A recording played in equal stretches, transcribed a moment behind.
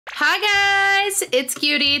Hi guys, it's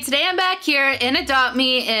Cutie. Today I'm back here in Adopt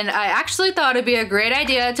Me, and I actually thought it'd be a great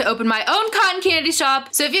idea to open my own cotton candy shop.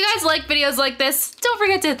 So if you guys like videos like this, don't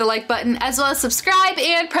forget to hit the like button, as well as subscribe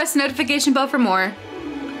and press the notification bell for more.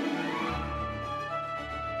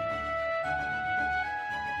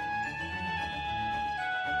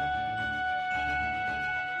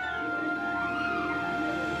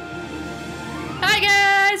 Hi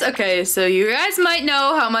guys! Okay, so you guys might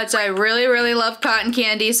know how much I really love cotton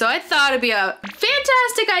candy, so I thought it'd be a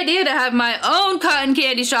fantastic idea to have my own cotton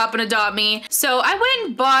candy shop and Adopt Me. So I went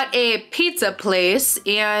and bought a pizza place,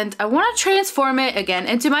 and I want to transform it again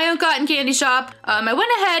into my own cotton candy shop. I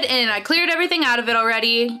went ahead and I cleared everything out of it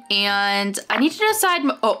already, and I need to decide.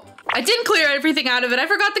 Oh, I didn't clear everything out of it. I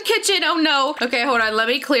forgot the kitchen. Oh no. Okay, hold on. Let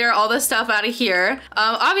me clear all this stuff out of here.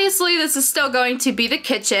 Obviously this is still going to be the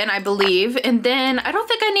kitchen, I believe. And then I don't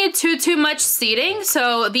think I need too much seating.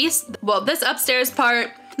 So this upstairs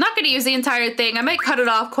part, I'm not gonna use the entire thing. I might cut it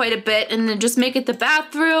off quite a bit and then just make it the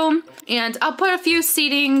bathroom. And I'll put a few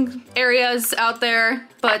seating areas out there.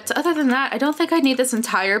 But other than that, I don't think I need this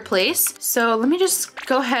entire place. So let me just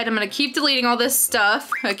go ahead. I'm gonna keep deleting all this stuff.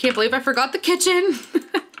 I can't believe I forgot the kitchen.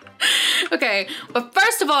 Okay, but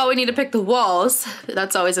first of all, we need to pick the walls.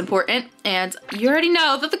 That's always important. And you already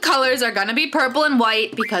know that the colors are gonna be purple and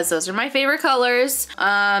white because those are my favorite colors.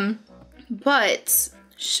 But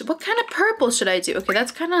what kind of purple should I do? Okay,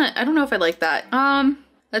 that's kind of, I don't know if I like that.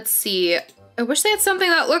 Let's see. I wish they had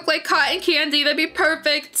something that looked like cotton candy. That'd be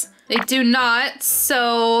perfect. They do not,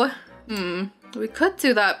 so, we could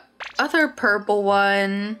do that other purple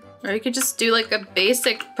one. Or you could just do like a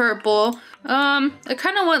basic purple. I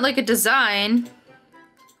kind of want like a design.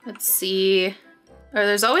 Let's see. Or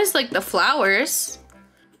there's always like the flowers.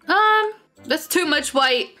 That's too much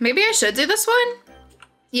white. Maybe I should do this one?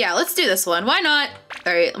 Yeah, let's do this one. Why not?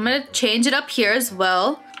 All right, I'm gonna change it up here as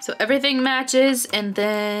well. So everything matches, and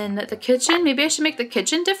then the kitchen. Maybe I should make the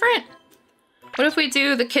kitchen different? What if we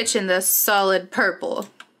do the kitchen this solid purple?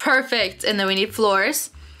 Perfect, and then we need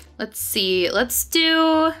floors. Let's see, let's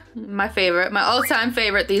do my favorite, my all-time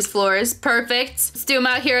favorite, these floors. Perfect. Let's do them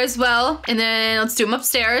out here as well. And then let's do them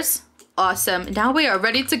upstairs. Awesome. Now we are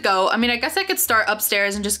ready to go. I mean, I guess I could start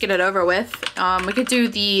upstairs and just get it over with. We could do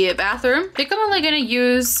the bathroom. I think I'm only gonna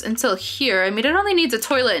use until here. I mean, it only needs a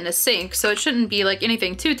toilet and a sink, so it shouldn't be like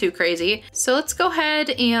anything too crazy. So let's go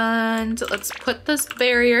ahead and let's put this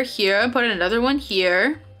barrier here and put another one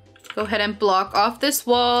here. Go ahead and block off this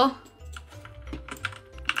wall.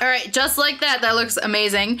 All right, just like that, that looks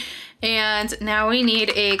amazing. And now we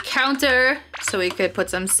need a counter so we could put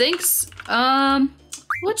some sinks.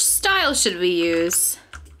 Which style should we use?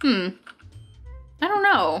 I don't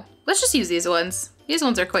know. Let's just use these ones. These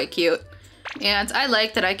ones are quite cute. And I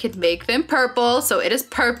like that I could make them purple, so it is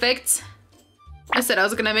perfect. I said I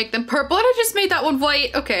was gonna make them purple and I just made that one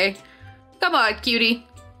white. Okay, come on, cutie.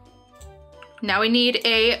 Now we need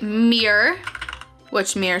a mirror.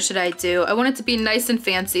 Which mirror should I do? I want it to be nice and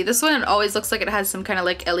fancy. This one always looks like it has some kind of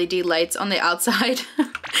like LED lights on the outside.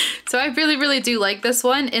 So I really do like this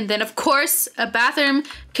one. And then of course, a bathroom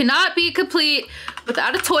cannot be complete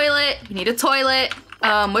without a toilet. You need a toilet.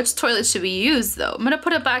 Which toilet should we use though? I'm gonna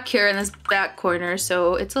put it back here in this back corner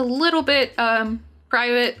so it's a little bit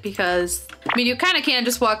private because, I mean, you kind of can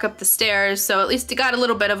just walk up the stairs, so at least you got a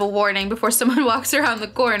little bit of a warning before someone walks around the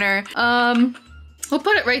corner. We'll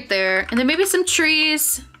put it right there. And then maybe some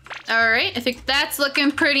trees. All right, I think that's looking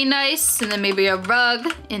pretty nice. And then maybe a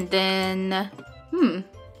rug. And then,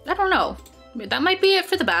 I don't know. That might be it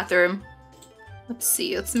for the bathroom. Let's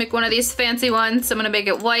see, let's make one of these fancy ones. I'm gonna make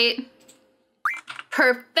it white.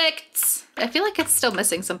 Perfect. I feel like it's still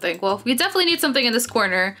missing something. Well, we definitely need something in this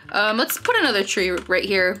corner. Let's put another tree right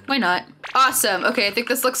here. Why not? Awesome. Okay, I think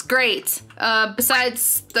this looks great.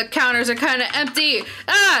 Besides, the counters are kind of empty.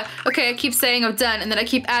 Okay, I keep saying I'm done, and then I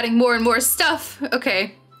keep adding more and more stuff.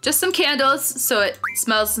 Okay, just some candles so it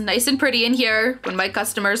smells nice and pretty in here when my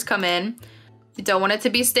customers come in. You don't want it to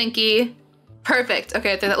be stinky. Perfect.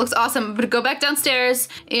 Okay, I think that looks awesome. I'm gonna go back downstairs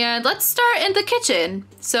and let's start in the kitchen.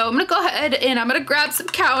 So I'm gonna go ahead and I'm gonna grab some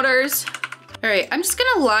counters. All right, I'm just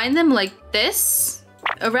gonna line them like this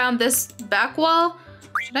around this back wall.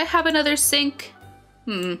 Should I have another sink?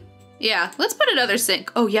 Yeah, let's put another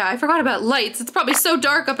sink. Oh yeah, I forgot about lights. It's probably so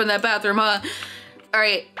dark up in that bathroom, huh? All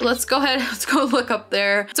right, let's go ahead. Let's go look up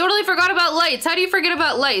there. Totally forgot about lights. How do you forget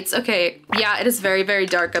about lights? Okay, yeah, it is very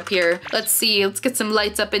dark up here. Let's see, let's get some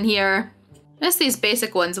lights up in here. I guess these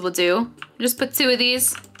basic ones will do. Just put 2 of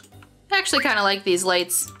these. I actually kind of like these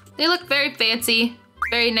lights. They look very fancy,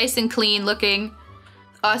 very nice and clean looking.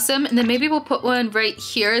 Awesome, and then maybe we'll put one right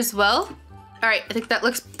here as well. All right, I think that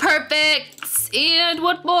looks perfect. And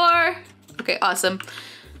one more. Okay, awesome.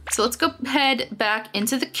 So let's go head back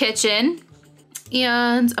into the kitchen.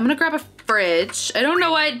 And I'm gonna grab a fridge. I don't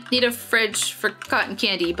know why I need a fridge for cotton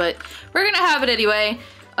candy, but we're gonna have it anyway.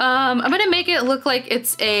 I'm gonna make it look like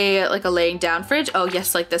it's like a laying down fridge. Oh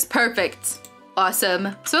yes, like this, perfect.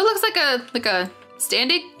 Awesome. So it looks like a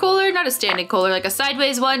standing cooler, not a standing cooler, like a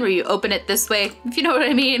sideways one where you open it this way, if you know what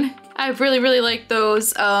I mean. I really, really like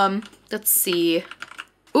those. Let's see.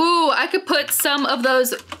 Ooh, I could put some of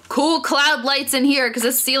those cool cloud lights in here because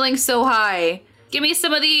the ceiling's so high. Give me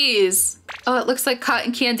some of these. Oh, it looks like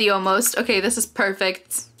cotton candy almost. Okay, this is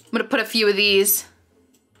perfect. I'm gonna put a few of these.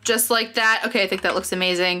 Just like that. Okay, I think that looks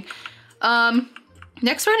amazing.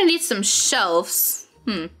 Next we're gonna need some shelves.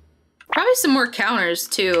 Probably some more counters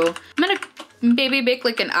too. I'm gonna maybe make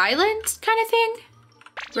like an island kind of thing.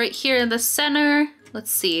 Right here in the center.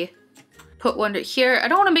 Let's see. Put one right here. I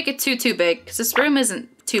don't want to make it too big because this room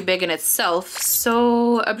isn't too big in itself.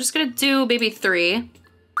 So I'm just gonna do maybe 3.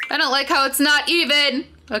 I don't like how it's not even.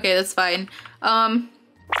 Okay, that's fine.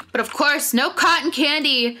 But of course, no cotton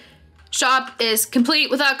candy shop is complete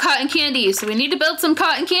without cotton candy. So we need to build some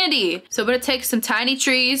cotton candy. So I'm gonna take some tiny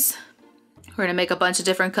trees. We're gonna make a bunch of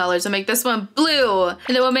different colors. We'll make this one blue. And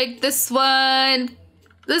then we'll make this one,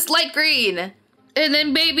 this light green. And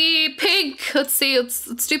then maybe pink. Let's see,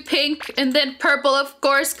 let's do pink. And then purple, of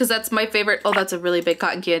course, because that's my favorite. Oh, that's a really big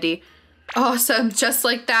cotton candy. Awesome, just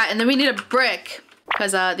like that. And then we need a brick.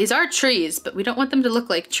 Because these are trees, but we don't want them to look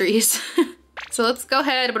like trees. So let's go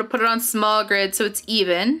ahead. I'm gonna put it on small grid so it's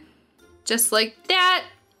even. Just like that.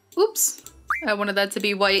 Oops. I wanted that to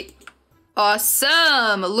be white.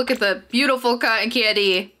 Awesome. Look at the beautiful cotton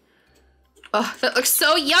candy. Oh, that looks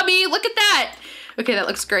so yummy. Look at that. Okay, that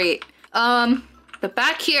looks great. But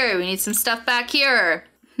back here, we need some stuff back here.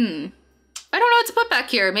 I don't know what to put back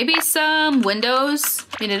here. Maybe some windows.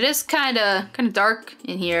 I mean, it is kind of dark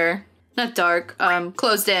in here. Not dark,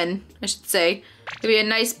 closed in, I should say. Maybe a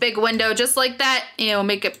nice big window just like that. You know,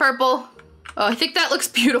 make it purple. Oh, I think that looks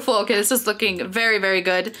beautiful. Okay, this is looking very, very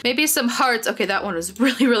good. Maybe some hearts. Okay, that one was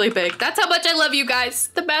really, really big. That's how much I love you guys.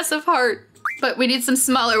 The massive heart. But we need some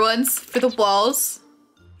smaller ones for the walls.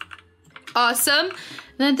 Awesome.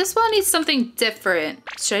 And then this one needs something different.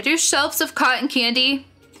 Should I do shelves of cotton candy?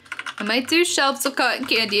 I might do shelves of cotton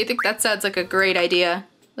candy. I think that sounds like a great idea.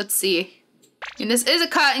 Let's see. And this is a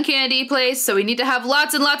cotton candy place, so we need to have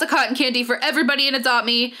lots and lots of cotton candy for everybody in Adopt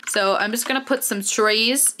Me. So I'm just gonna put some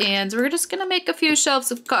trays and we're just gonna make a few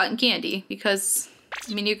shelves of cotton candy because,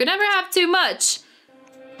 I mean, you can never have too much.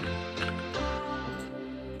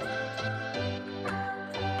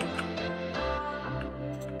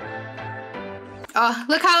 Oh,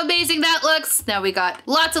 look how amazing that looks. Now we got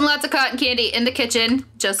lots and lots of cotton candy in the kitchen,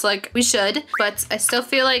 just like we should. But I still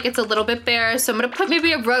feel like it's a little bit bare, so I'm gonna put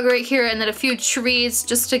maybe a rug right here and then a few trees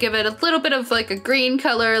just to give it a little bit of like a green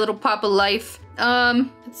color, a little pop of life.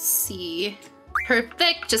 Let's see.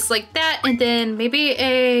 Perfect, just like that. And then maybe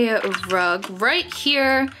a rug right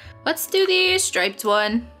here. Let's do the striped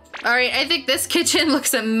one. All right, I think this kitchen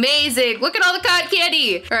looks amazing. Look at all the cotton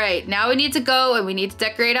candy. All right, now we need to go and we need to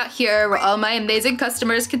decorate out here where all my amazing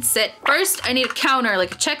customers can sit. First, I need a counter,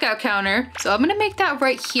 like a checkout counter. So I'm gonna make that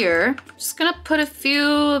right here. Just gonna put a few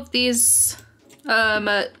of these,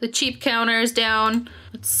 the cheap counters down.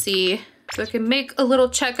 Let's see. So I can make a little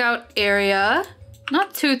checkout area.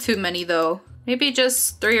 Not too many though. Maybe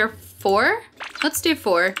just 3 or 4? Let's do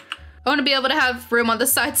 4. I want to be able to have room on the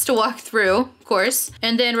sides to walk through, of course.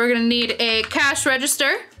 And then we're gonna need a cash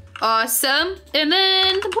register. Awesome. And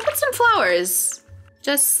then we'll put some flowers.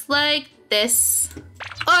 Just like this.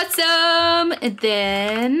 Awesome. And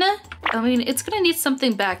then, I mean, it's gonna need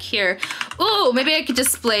something back here. Oh, maybe I could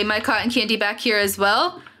display my cotton candy back here as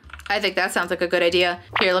well. I think that sounds like a good idea.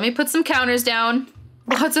 Here, let me put some counters down.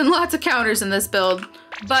 Lots and lots of counters in this build.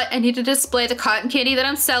 But I need to display the cotton candy that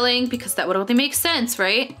I'm selling because that would only make sense,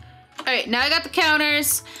 right? All right, now I got the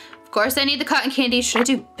counters. Of course, I need the cotton candy. Should I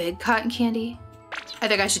do big cotton candy? I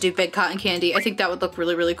think I should do big cotton candy. I think that would look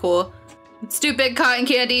really, really cool. Let's do big cotton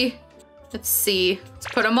candy. Let's see. Let's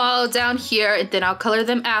put them all down here and then I'll color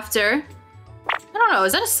them after. I don't know,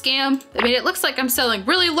 is that a scam? I mean, it looks like I'm selling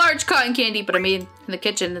really large cotton candy, but I mean, in the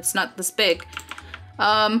kitchen, it's not this big.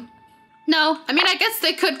 No, I mean, I guess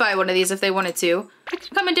they could buy one of these if they wanted to. They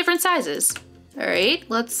could come in different sizes. All right,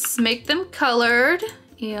 let's make them colored.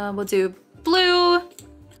 Yeah, we'll do blue,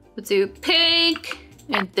 we'll do pink,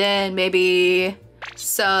 and then maybe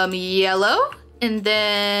some yellow, and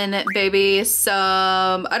then maybe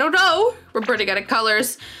some, I don't know, we're pretty good at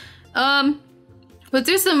colors. We'll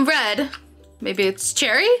do some red, maybe it's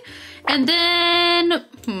cherry, and then,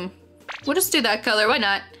 We'll just do that color, why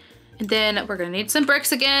not? And then we're gonna need some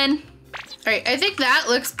bricks again. All right, I think that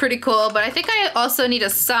looks pretty cool, but I think I also need a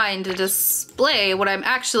sign to display what I'm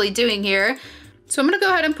actually doing here. So I'm gonna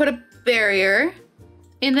go ahead and put a barrier,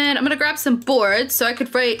 and then I'm gonna grab some boards so I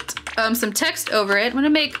could write some text over it. I'm gonna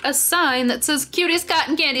make a sign that says Cutie's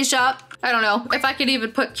Cotton Candy Shop. I don't know if I could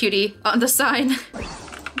even put Cutie on the sign.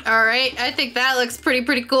 All right, I think that looks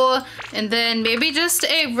pretty cool. And then maybe just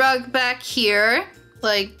a rug back here.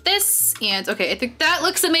 Like this, and okay, I think that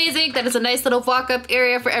looks amazing. That is a nice little walk-up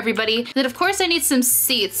area for everybody. Then of course I need some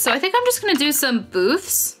seats, so I think I'm just gonna do some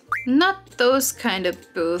booths. Not those kind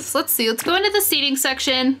of booths. Let's see, let's go into the seating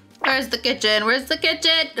section. Where's the kitchen? Where's the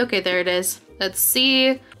kitchen? Okay, there it is. Let's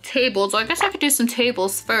see, tables. Well, I guess I could do some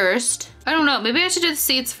tables first. I don't know, maybe I should do the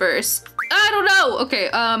seats first. I don't know. Okay,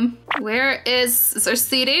 where is there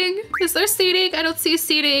seating? Is there seating? I don't see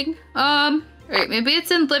seating. All right, maybe it's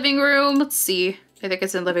in living room. Let's see. I think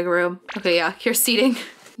it's in living room. Okay, yeah, here's seating.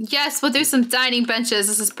 Yes, we'll do some dining benches.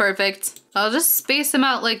 This is perfect. I'll just space them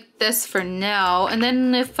out like this for now. And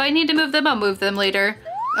then if I need to move them, I'll move them later.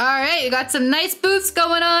 All right, you got some nice booths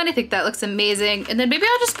going on. I think that looks amazing. And then maybe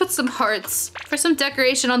I'll just put some hearts for some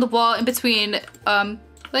decoration on the wall in between, I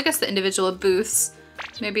guess the individual booths.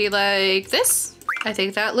 Maybe like this. I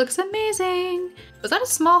think that looks amazing. Was that a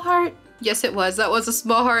small heart? Yes, it was. That was a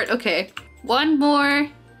small heart. Okay, one more.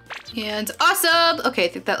 And awesome! Okay, I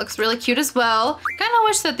think that looks really cute as well. Kind of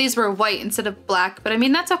wish that these were white instead of black, but I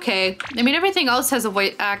mean, that's okay. I mean, everything else has a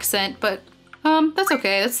white accent, but that's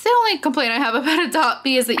okay. That's the only complaint I have about Adopt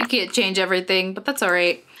Me is that you can't change everything, but that's all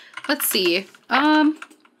right. Let's see.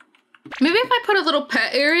 Maybe if I put a little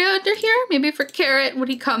pet area under here, maybe for Carrot when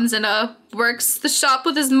he comes and works the shop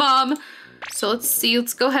with his mom. So let's see,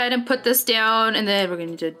 let's go ahead and put this down, and then we're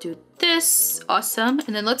gonna need to do this. Awesome.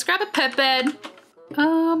 And then let's grab a pet bed.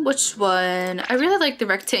 Which one? I really like the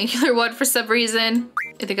rectangular one for some reason.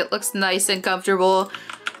 I think it looks nice and comfortable.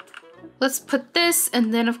 Let's put this,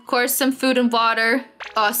 and then of course some food and water.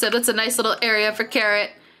 Awesome, that's a nice little area for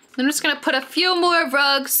Carrot. I'm just gonna put a few more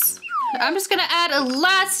rugs. I'm just gonna add a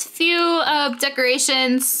last few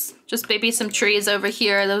decorations. Just maybe some trees over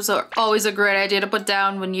here. Those are always a great idea to put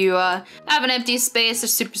down when you have an empty space.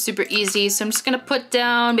 They're super easy. So I'm just gonna put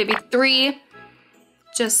down maybe 3,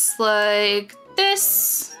 just like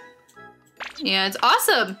this. And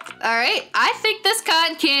awesome. All right, I think this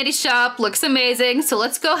cotton candy shop looks amazing. So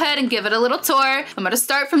let's go ahead and give it a little tour. I'm gonna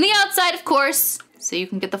start from the outside, of course, so you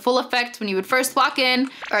can get the full effect when you would first walk in.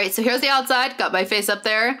 All right, so here's the outside. Got my face up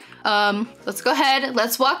there. Let's go ahead,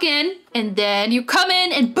 let's walk in, and then you come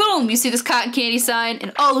in and boom, you see this cotton candy sign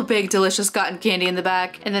and all the big delicious cotton candy in the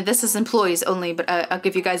back. And then this is employees only, but I'll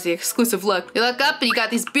give you guys the exclusive look. You look up and you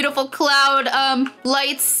got these beautiful cloud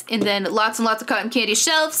lights, and then lots and lots of cotton candy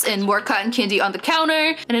shelves and more cotton candy on the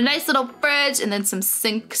counter, and a nice little fridge, and then some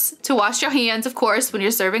sinks to wash your hands, of course, when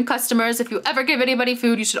you're serving customers. If you ever give anybody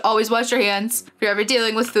food, you should always wash your hands if you're ever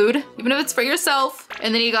dealing with food, even if it's for yourself.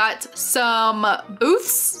 And then you got some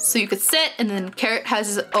booths so you could sit, and then Carrot has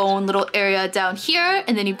his own little area down here,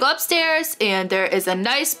 and then you go upstairs and there is a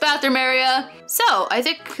nice bathroom area. So I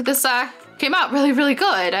think this came out really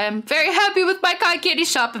good. I'm very happy with my cotton candy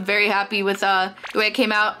shop. I'm very happy with the way it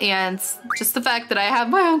came out, and just the fact that I have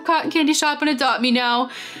my own cotton candy shop and Adopt Me now.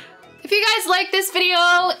 If you guys like this video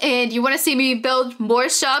and you want to see me build more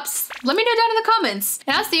shops, let me know down in the comments,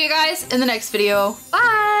 and I'll see you guys in the next video.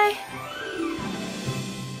 Bye!